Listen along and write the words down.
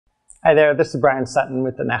Hi there, this is Brian Sutton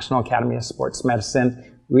with the National Academy of Sports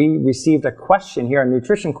Medicine. We received a question here, a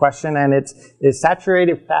nutrition question, and it's, is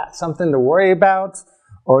saturated fat something to worry about,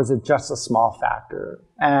 or is it just a small factor?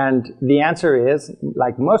 And the answer is,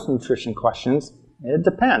 like most nutrition questions, it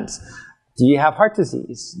depends. Do you have heart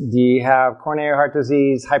disease? Do you have coronary heart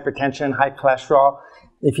disease, hypertension, high cholesterol?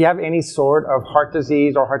 If you have any sort of heart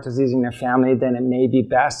disease or heart disease in your family, then it may be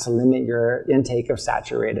best to limit your intake of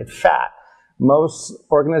saturated fat. Most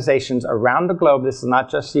organizations around the globe, this is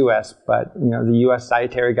not just US, but the US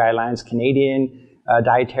dietary guidelines, Canadian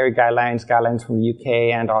dietary guidelines, guidelines from the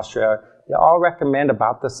UK and Australia, they all recommend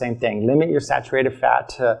about the same thing. Limit your saturated fat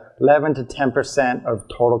to 11 to 10% of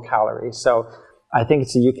total calories. So I think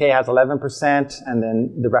it's the UK has 11%, and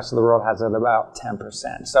then the rest of the world has it about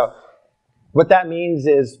 10%. So what that means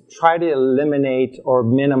is try to eliminate or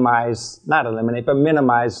minimize, not eliminate, but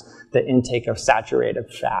minimize the intake of saturated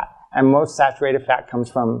fat. And most saturated fat comes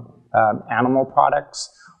from animal products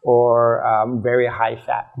or very high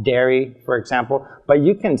fat dairy, for example. But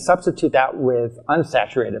you can substitute that with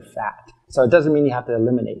unsaturated fat. So it doesn't mean you have to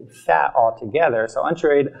eliminate fat altogether. So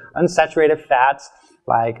unsaturated fats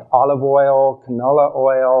like olive oil, canola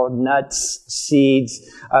oil, nuts, seeds,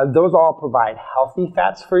 those all provide healthy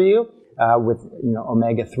fats for you with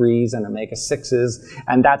omega-3s and omega-6s.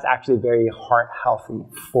 And that's actually very heart healthy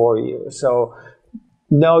for you. So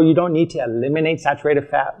no, you don't need to eliminate saturated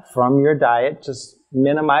fat from your diet. Just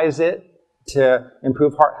minimize it to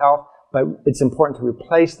improve heart health. But it's important to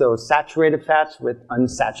replace those saturated fats with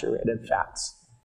unsaturated fats.